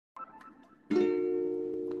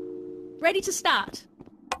Ready to start.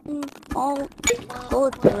 Oh,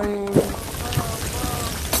 Cauldron.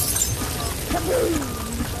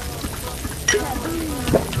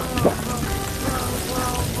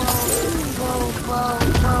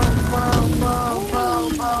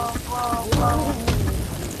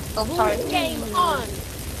 Oh, sorry. Game on.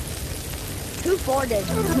 Who forded?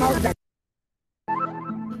 Smells better.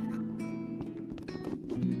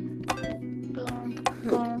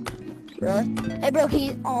 Really? Hey, bro,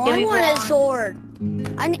 I want a sword.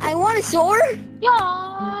 I want a sword.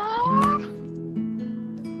 Yeah.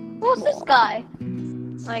 Who's this guy?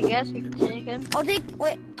 I guess we can take him.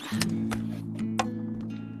 Wait.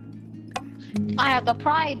 I have the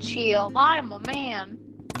pride shield. I'm a man.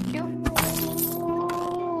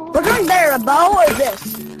 Which one's better, a bow or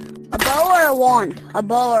this? A bow or a wand? A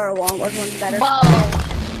bow or a wand? Which one's better? Bow.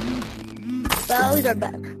 Bows are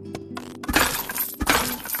better.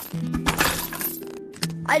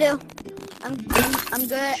 I do. I'm good. I'm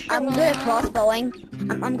good at crossbowing.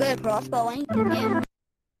 I'm good at crossbowing. Yeah.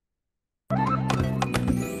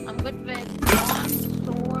 I'm good with wand,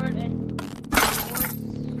 sword, and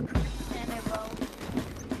a bow.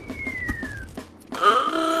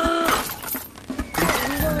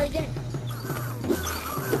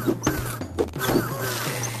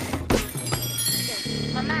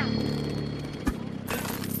 Mama.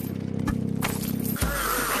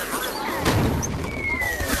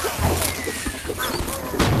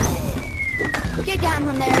 Get down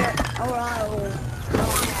from there. Oh.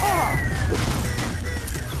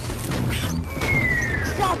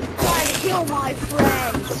 Stop trying to kill my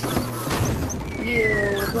friends.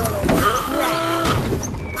 You little brat.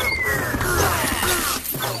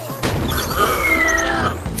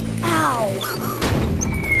 Ow.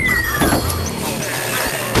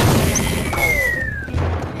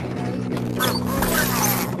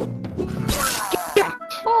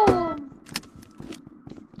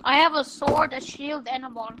 I have a sword, a shield, and a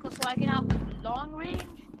wand, so I can have long range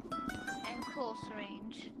and close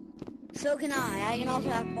range. So can I. I can also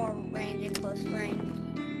have more range and close range.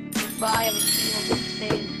 But I have a shield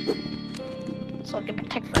instead, so I can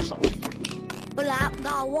protect myself. But I've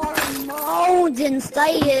got water modes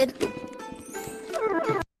inside. Keep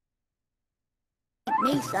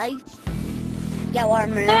me safe. Get water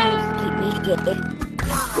modes. Keep me safe.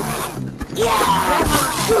 Yeah.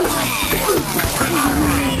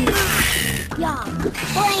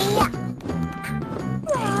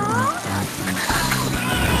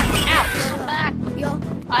 Back. Yo.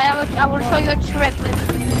 I will show you a trick.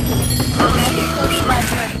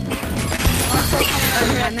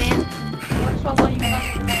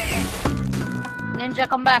 Ninja,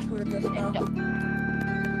 come back. Ninja.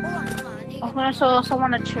 I'm gonna show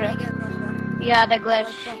someone a trick. Yeah, the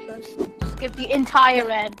glitch. Skip the entire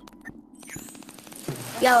red.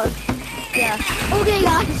 Yeah. Okay,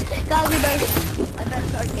 guys. I better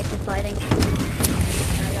start getting fighting. I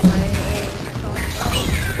got my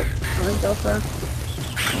let's go for.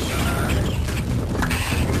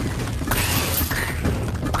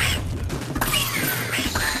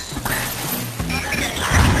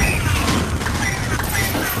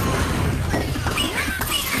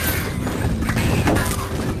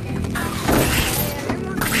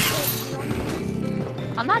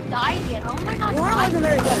 I'm not dying yet. Oh my god. War wasn't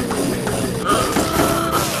very good.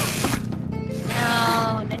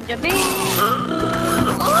 No, Ninja Beam.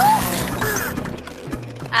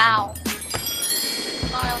 Ow.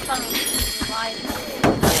 Oh, I was trying to revive.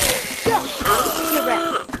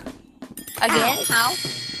 Again? How?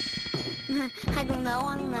 I don't know.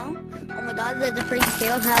 Oh my god, there's a free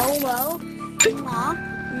kill. Hello. Mwah.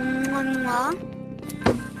 Mwah.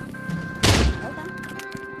 Okay.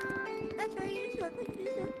 That's very useful.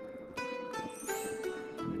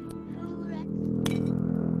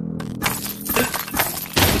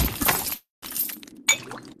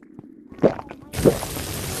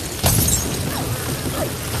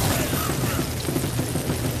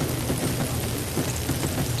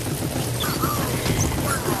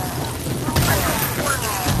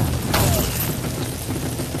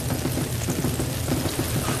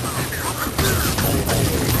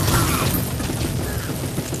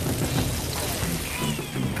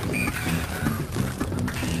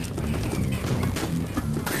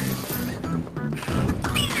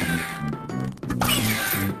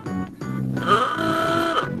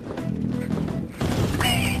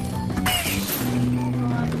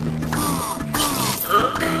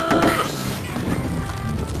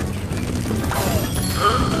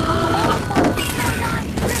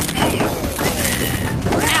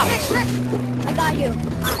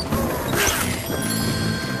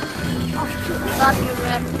 Got you,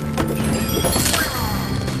 Red.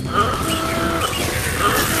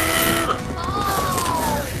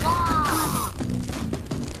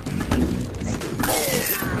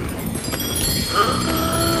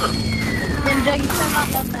 you should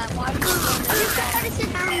not done that. Why would you do I just that? gotta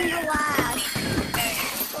sit down and relax.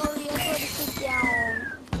 Oh, you just gotta sit down.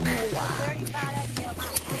 Very bad idea.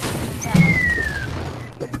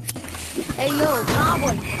 Hey, yo,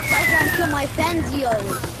 Goblin. Try trying to kill my Fenzios.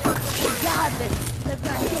 Goblin. They're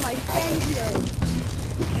trying to kill my Fenzios.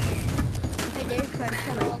 Hey, they're trying to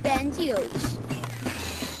kill my Fenzios.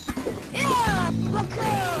 Yeah,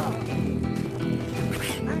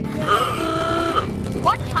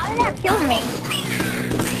 What? How did that kill me?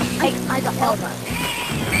 I got help.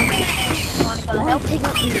 You want to go to help? Take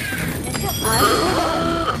up me.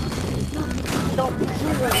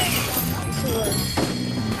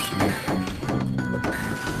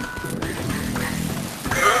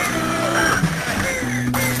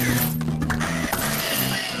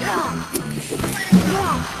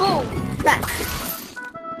 Oh, Back.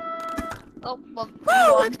 oh, well,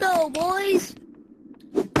 Woo, let's go, boys.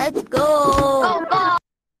 Let's go. oh, oh.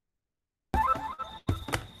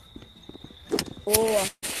 Oh.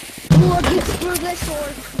 Look, it's through this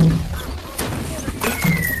sword.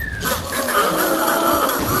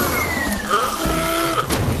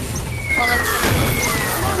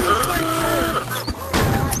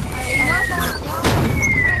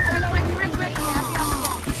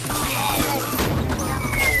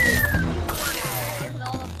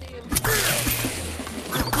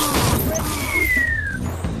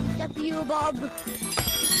 Step you, Bob.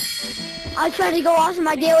 I try to go after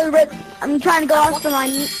my daily rip. I'm trying to go after my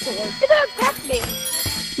meat sword. You didn't attack me.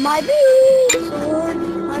 My meat sword.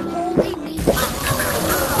 My holy meat sword.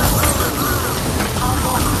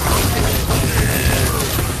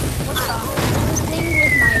 Thing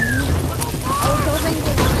with my meat. I was hoping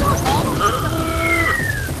to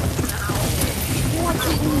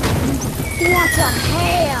He wants some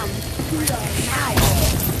ham to the mouth.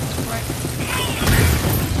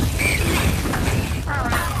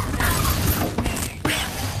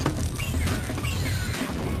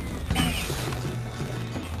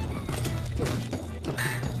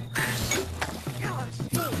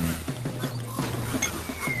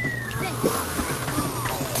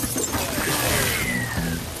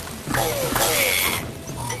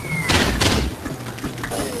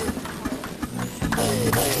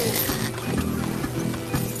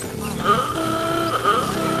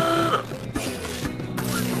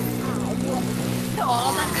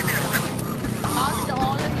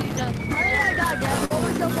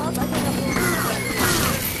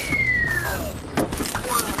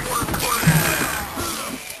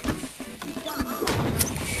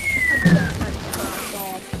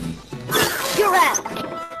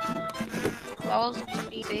 That was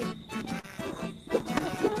easy.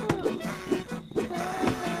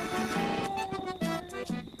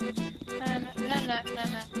 No.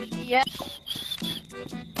 Yeah.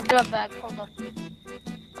 Give it back. Hold on.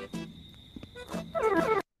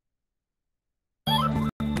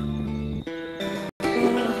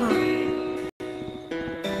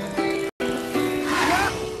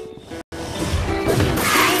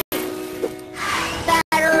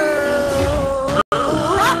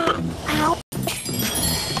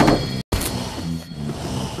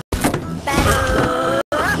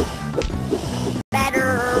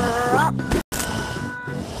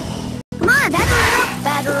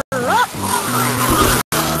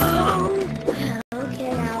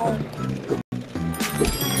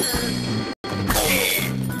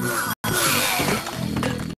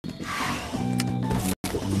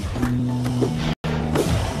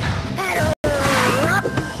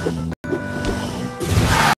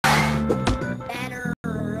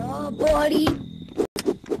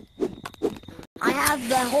 I have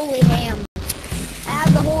the holy ham. I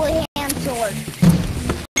have the holy ham sword.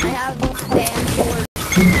 I have the holy ham sword.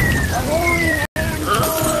 The holy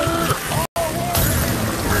ham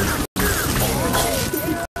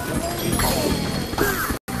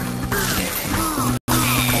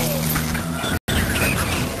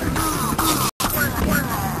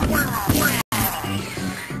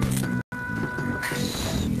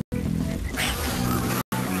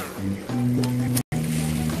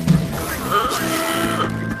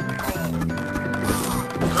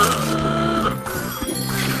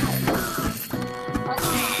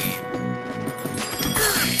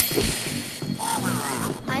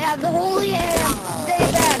the holy ham.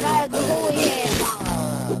 Stay back. I have the holy ham.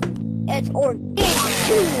 It's organic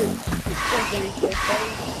too. It's organic too.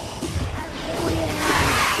 Holy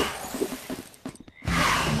ham.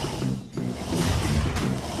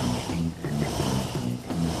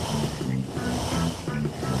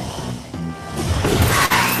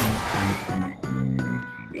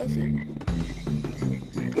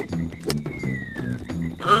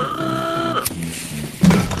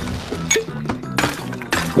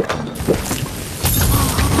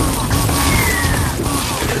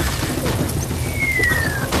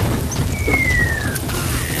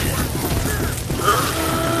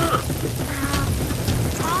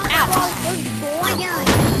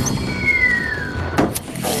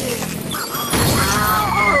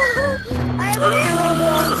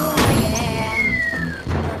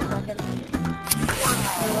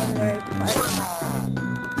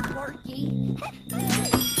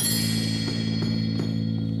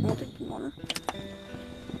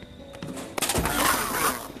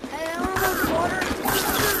 Hey, I want more water.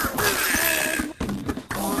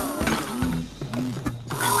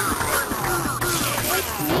 Wait,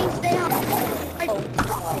 me stay on.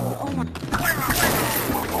 Oh my.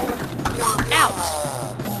 Ouch!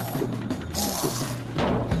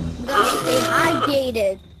 Gotta stay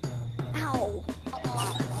hydrated. Ow.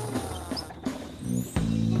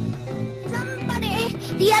 Somebody,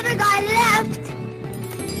 the other guy left.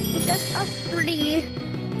 It's just us three.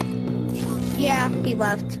 Yeah, he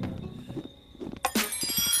left.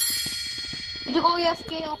 Did you go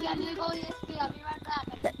ESK? Okay, I'm gonna go ESK. I'll be right back.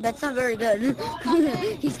 That's not very good.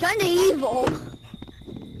 He's kind of evil.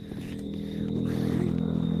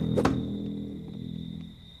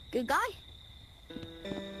 Good guy.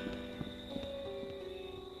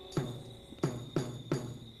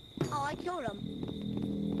 Oh, I killed him.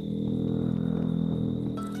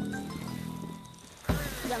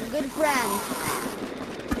 I'm a good friend.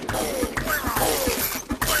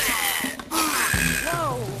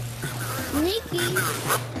 Whoa. Sneaky.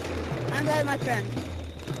 I'm glad my friend.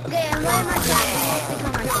 Okay, I'm glad my friend.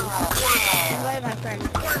 Become my friend. I'm glad my friend.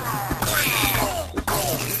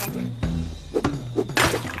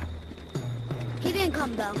 He didn't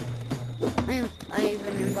come though. I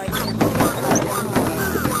even invited him.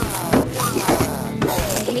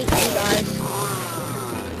 I hate you guys.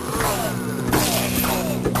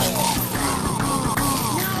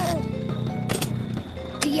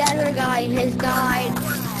 The other guy has died.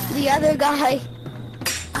 The other guy.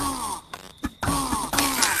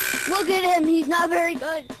 Look at him. He's not very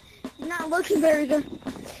good. He's not looking very good.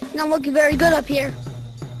 He's not looking very good up here.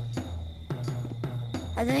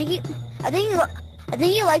 I think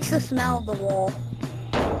he likes the smell of the wall.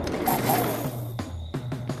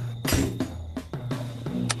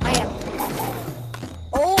 I am.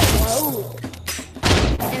 Oh, whoa.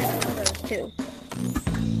 There's others too.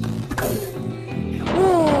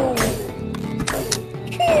 Ooh.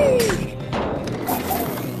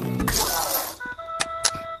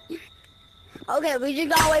 Okay, we just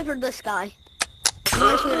gotta wait for this guy. I'm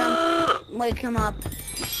gonna shoot him. Wake him up.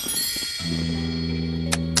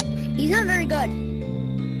 He's not very good.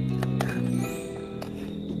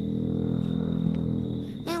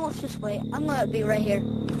 And let's just wait. I'm gonna be right here.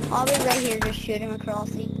 I'll be right here just shooting across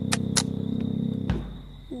the...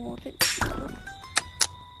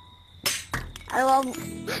 I love...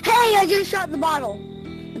 Hey, I just shot the bottle.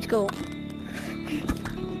 Let's go.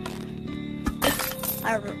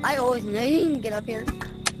 I always knew you can get up here.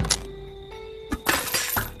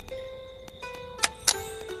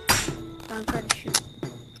 I'm trying to shoot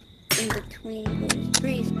in between those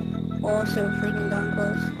trees. Also freaking darn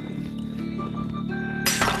close.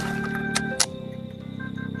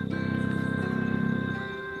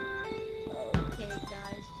 Okay,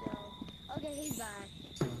 guys, so... Okay, he's back.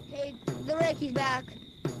 Hey, the Rick, he's back.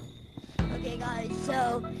 Okay, guys,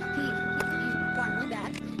 so he's finally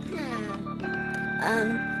back.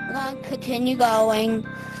 We're gonna continue going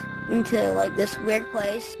into like this weird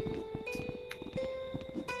place.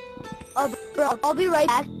 Oh, bro, I'll be right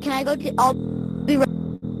back. Can I go to? I'll be right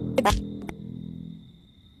back.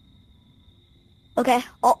 Okay,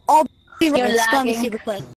 I'll be right back. It's gonna be super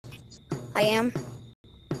quick. I am.